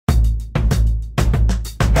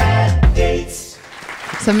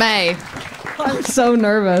So Mae. I'm so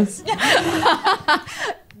nervous.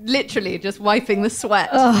 Literally just wiping the sweat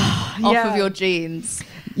off of your jeans.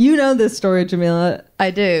 You know this story, Jameela.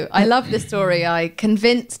 I do. I love this story. I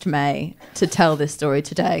convinced Mae to tell this story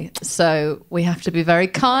today. So we have to be very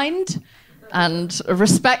kind and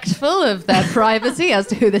respectful of their privacy as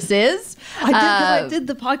to who this is. I did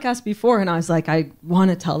the podcast before, and I was like, I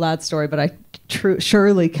want to tell that story, but I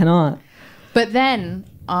surely cannot. But then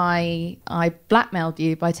I blackmailed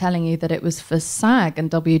you by telling you that it was for SAG and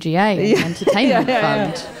WGA and Entertainment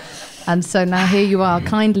Fund. And so now here you are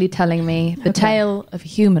kindly telling me the tale of a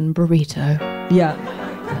human burrito. Yeah.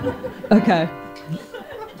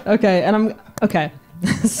 Okay. And I'm... Okay.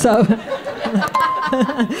 So...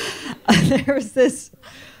 there was this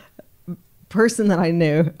person that I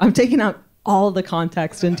knew. I'm taking out all the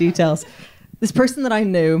context and details. This person that I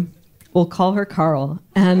knew, we'll call her Carl,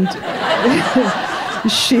 and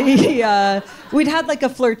we'd had like a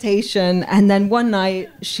flirtation, and then one night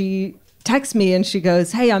she texts me and she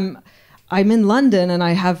goes, "Hey, I'm in London and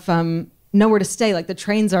I have nowhere to stay. Like the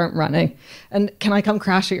trains aren't running, and can I come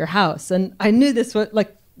crash at your house?" And I knew this was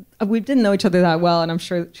like, we didn't know each other that well, and I'm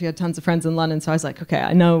sure she had tons of friends in London, so I was like, okay,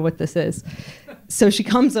 I know what this is. So she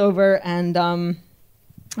comes over, and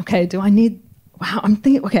okay, I'm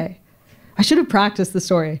thinking, okay, I should have practiced the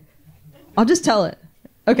story. I'll just tell it.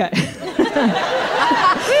 Okay.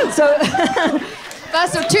 So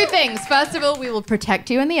first of all, two things. First of all, we will protect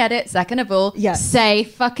you in the edit. Second of all,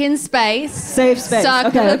 safe fucking space. Safe space.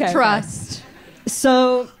 Circle of trust. Okay.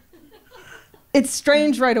 So it's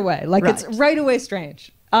strange right away. Like, it's right away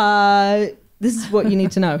strange. This is what you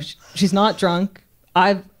need to know. She's not drunk.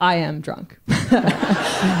 I am drunk.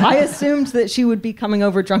 I assumed that she would be coming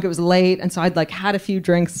over drunk. It was late, and so I'd like had a few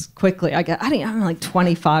drinks quickly. I'm like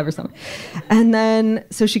 25 or something. And then,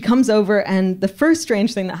 so she comes over, and the first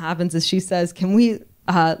strange thing that happens is she says, "Can we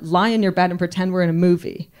lie in your bed and pretend we're in a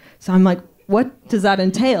movie?" So I'm like, what does that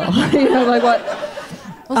entail? Like what?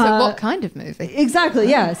 Also, what kind of movie? Exactly,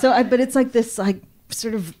 yeah. So, but it's like this, like,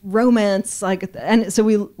 sort of romance, like, and so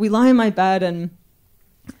we lie in my bed and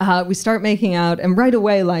we start making out, and right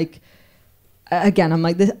away, like, again, I'm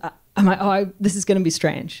like, this is going to be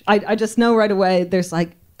strange. I just know right away. There's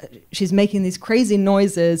like, she's making these crazy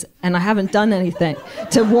noises, and I haven't done anything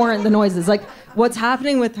to warrant the noises. Like, what's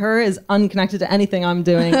happening with her is unconnected to anything I'm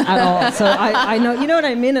doing at all. So I know, you know what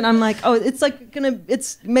I mean? And I'm like, oh, it's like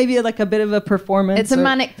it's maybe like a bit of a performance. It's a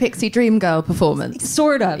manic pixie dream girl performance.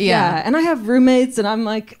 Sort of, yeah. And I have roommates, and I'm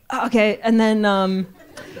like, okay. And then, okay.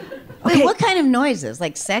 Wait, what kind of noises?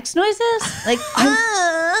 Like sex noises? Like,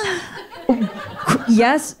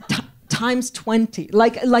 yes, times 20.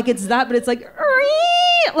 Like it's that, but it's like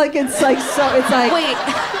it's like, so it's like, wait,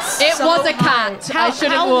 it was a cat. I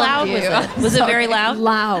should have warned you. Was it very loud?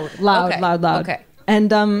 Loud. Okay.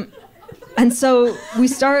 And so we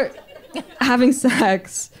start having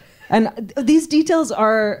sex, and these details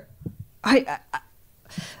are, I'm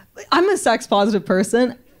a sex positive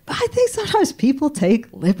person. I think sometimes people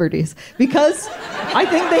take liberties because I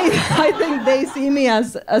think they see me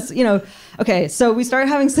as okay. So we started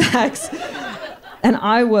having sex, and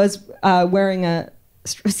I was wearing a.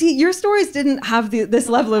 See, your stories didn't have this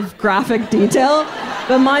level of graphic detail,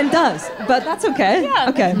 but mine does. But that's okay. Yeah.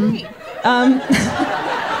 Okay.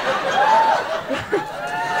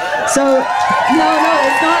 So no,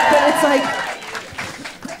 it's not. But it's like,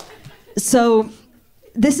 so.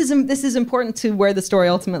 This is important to where the story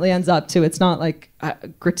ultimately ends up too. It's not like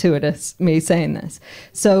gratuitous me saying this.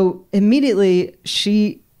 So immediately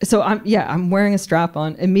I'm wearing a strap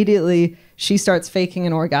on. Immediately she starts faking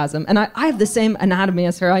an orgasm, and I have the same anatomy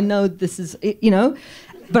as her. I know this is,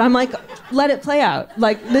 but I'm like, let it play out.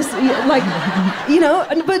 Like this, like,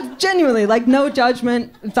 but genuinely, like, no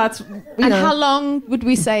judgment. That's And how long would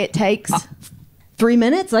we say it takes? 3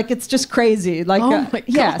 minutes. Like, it's just crazy. Like, oh my God.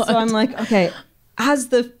 Yeah. So I'm like, okay. As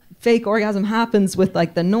the fake orgasm happens with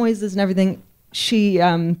like the noises and everything, she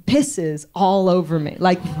pisses all over me,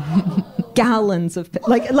 like gallons of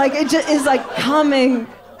like it just is like coming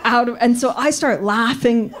out of, and so I start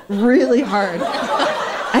laughing really hard,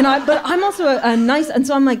 but I'm also a nice, and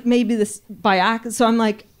so I'm like, maybe this by accident, so I'm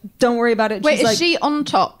like, don't worry about it. Wait, She's is she on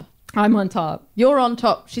top? I'm on top. You're on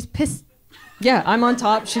top. She's pissed. Yeah, I'm on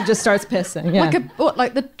top. She just starts pissing. Yeah.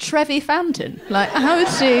 Like the Trevi fountain? Like, how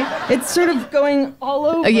is she? It's sort of going all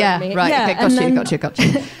over me. Right. Yeah, Okay, got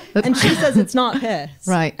you. And she says it's not piss.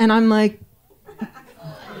 Right. And I'm like,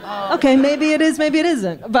 okay, maybe it is, maybe it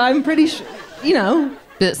isn't. But I'm pretty sure, Did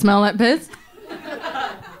it smell like piss?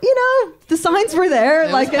 The signs were there.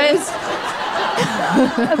 It was piss.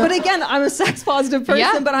 But again, I'm a sex positive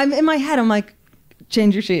person, but I'm in my head, I'm like,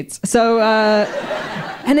 change your sheets. So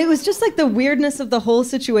And it was just like the weirdness of the whole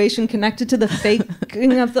situation connected to the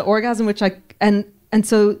faking of the orgasm, which and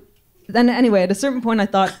so then anyway, at a certain point I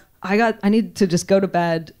thought I need to just go to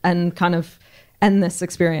bed and kind of end this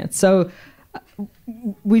experience. So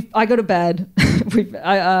I go to bed,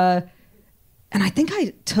 and I think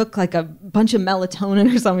I took like a bunch of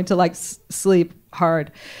melatonin or something to like sleep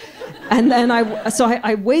hard. And then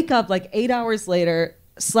I wake up like 8 hours later,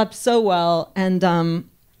 slept so well, and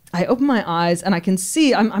I open my eyes and I can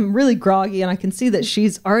see I'm really groggy, and I can see that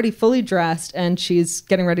she's already fully dressed and she's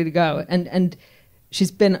getting ready to go, and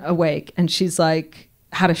she's been awake, and she's like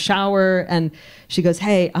had a shower, and she goes,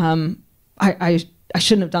 "Hey, I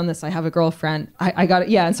shouldn't have done this. I have a girlfriend. I got it."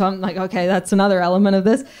 Yeah. And so I'm like, okay, that's another element of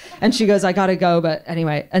this. And she goes, "I got to go." But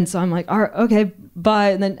anyway. And so I'm like, all right, okay,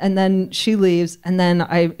 bye. And then she leaves. And then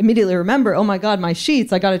I immediately remember, oh my God, my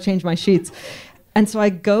sheets. I got to change my sheets. And so I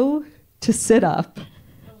go to sit up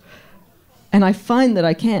and I find that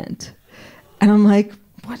I can't. And I'm like,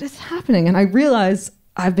 what is happening? And I realize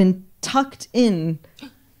I've been tucked in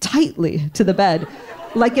tightly to the bed,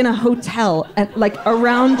 like in a hotel, and like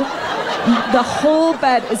around the whole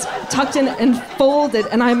bed is tucked in and folded,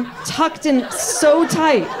 and I'm tucked in so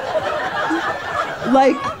tight,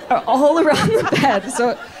 like all around the bed.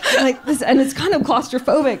 So like this, and it's kind of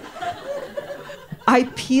claustrophobic. I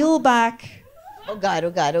peel back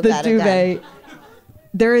the duvet.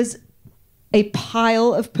 There is a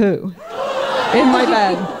pile of poo in my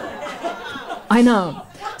bed. I know.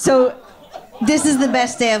 So this is the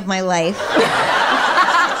best day of my life.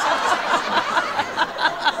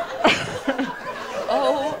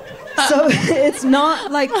 So it's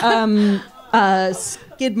not like a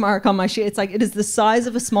skid mark on my sheet. It's like, it is the size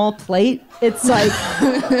of a small plate. It's like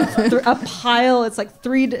a pile. It's like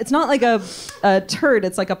it's not like a turd.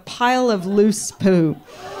 It's like a pile of loose poo,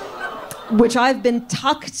 which I've been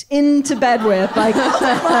tucked into bed with. Like,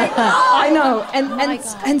 I know.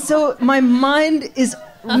 And so my mind is...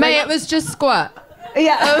 May, it was just squirt.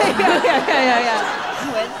 Yeah.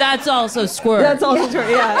 Yeah. That's also squirt. That's also squirt,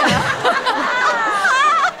 yeah.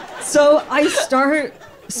 So I start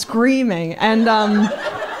screaming, and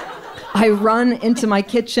I run into my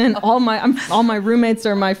kitchen. All my roommates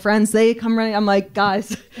are my friends. They come running. I'm like,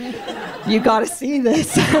 guys, you got to see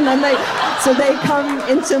this. And then they come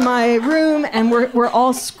into my room, and we're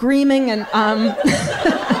all screaming, and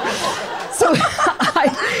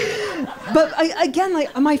again,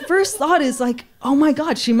 like, my first thought is like, oh my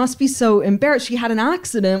God, she must be so embarrassed. She had an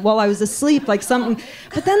accident while I was asleep, like something.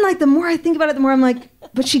 But then, like, the more I think about it, the more I'm like,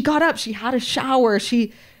 but she got up, she had a shower,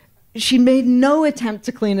 she made no attempt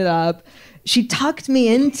to clean it up. She tucked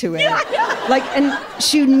me into it. Like, and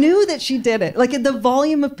she knew that she did it. Like, the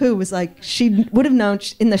volume of poo was like, she would have known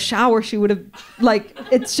in the shower, she would have, like,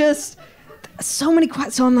 it's just so many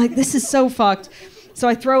questions. So I'm like, this is so fucked. So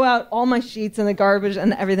I throw out all my sheets and the garbage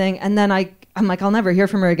and everything, and then I'm like, I'll never hear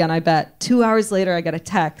from her again, I bet. 2 hours later, I get a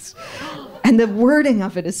text. And the wording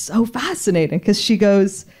of it is so fascinating, because she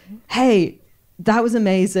goes, "Hey, that was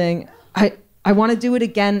amazing. I want to do it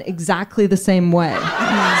again exactly the same way." So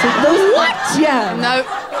what? Yeah. No.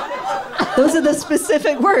 Those are the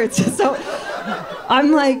specific words. So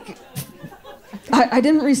I'm like, I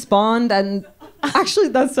didn't respond, and actually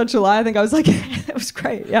that's such a lie. I think I was like, it was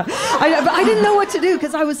great, yeah. But I didn't know what to do,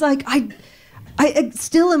 because I was like, I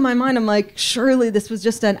still in my mind, I'm like, surely this was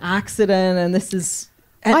just an accident, and this is...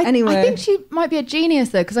 Anyway. I think she might be a genius,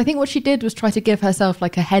 though, because I think what she did was try to give herself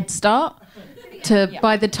like a head start to,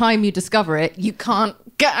 by the time you discover it, you can't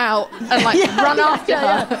get out and like run after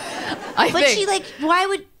her. But she, like,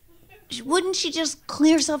 wouldn't she just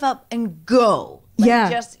clean herself up and go?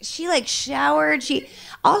 Like, she like showered. She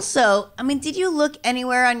also, I mean, did you look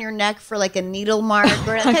anywhere on your neck for like a needle mark?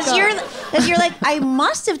 Because you're like, I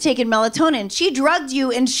must have taken melatonin. She drugged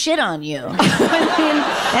you and shit on you. I mean,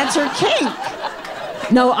 that's her kink.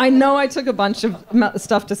 No, I know I took a bunch of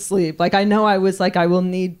stuff to sleep. Like, I know I was like, I will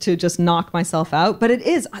need to just knock myself out. But it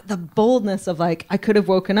is the boldness of like, I could have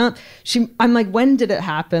woken up. I'm like, when did it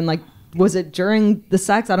happen? Like, was it during the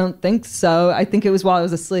sex? I don't think so. I think it was while I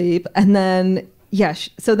was asleep. And then,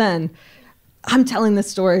 so then I'm telling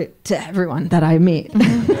this story to everyone that I meet.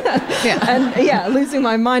 And losing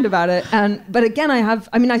my mind about it. But again,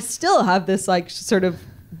 I still have this like sort of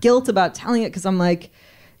guilt about telling it, because I'm like,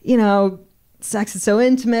 you know, sex is so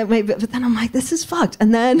intimate, but then I'm like, this is fucked.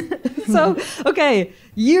 And then,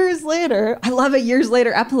 years later, I love a years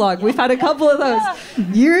later epilogue. We've had a couple of those.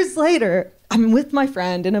 Years later, I'm with my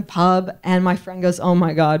friend in a pub, and my friend goes, oh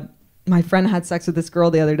my God, my friend had sex with this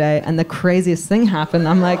girl the other day, and the craziest thing happened.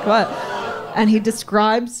 I'm like, what? And she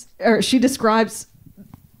describes,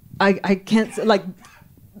 I can't, like,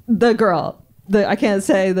 the girl, I can't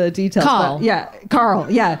say the details. Carl. But yeah, Carl.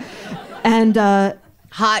 Yeah, and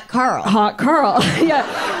Hot Carl. Hot Carl. Yeah,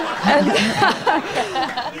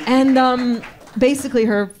 and basically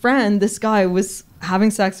her friend, this guy, was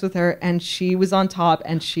having sex with her, and she was on top,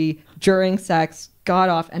 and she during sex got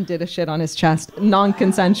off and did a shit on his chest,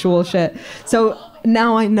 non-consensual shit. So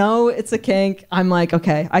now I know it's a kink. I'm like,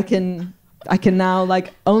 okay, I can now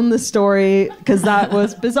like own the story because that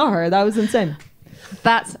was bizarre. That was insane.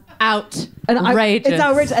 That's outrageous. It's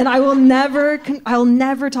outrageous, and I'll never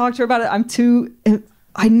talk to her about it.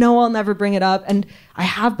 I know I'll never bring it up, and I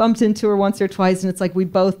have bumped into her once or twice, and it's like we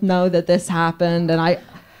both know that this happened, and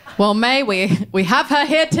Well, Mae, we have her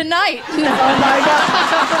here tonight.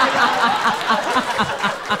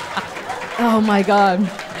 Oh my God.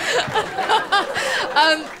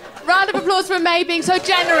 Round of applause for Mae being so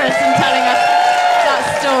generous in telling us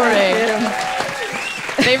that story.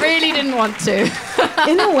 They really didn't want to.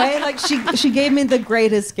 In a way, like she gave me the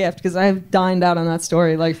greatest gift because I've dined out on that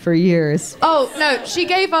story like for years. Oh, no, she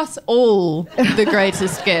gave us all the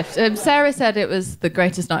greatest gift. Sarah said it was the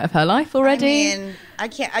greatest night of her life already. I mean,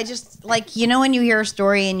 I just, like, you know when you hear a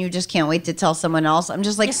story and you just can't wait to tell someone else? I'm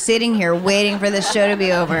just, like, sitting here waiting for this show to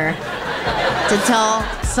be over to tell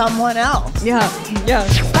someone else. Yeah.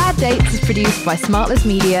 Bad Dates is produced by Smartless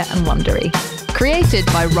Media and Wondery. Created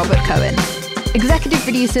by Robert Cohen. Executive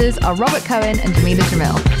producers are Robert Cohen and Jameela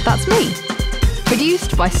Jamil. That's me.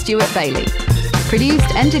 Produced by Stuart Bailey. Produced,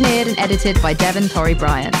 engineered and edited by Devon Torrey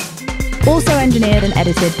Bryant. Also engineered and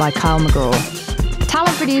edited by Kyle McGraw.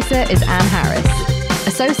 Talent producer is Anne Harris.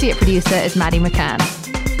 Associate producer is Maddie McCann.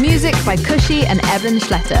 Music by Cushy and Evan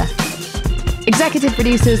Schletter. Executive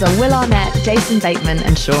producers are Will Arnett, Jason Bateman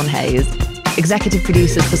and Sean Hayes. Executive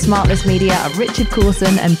producers for Smartless Media are Richard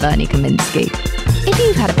Coulson and Bernie Kaminsky. If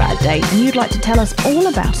you've had a bad date and you'd like to tell us all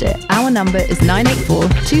about it, our number is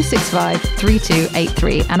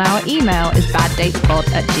 984-265-3283 and our email is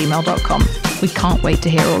baddatespod@gmail.com. We can't wait to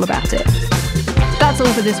hear all about it. That's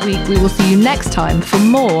all for this week. We will see you next time for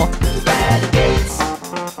more Bad Dates.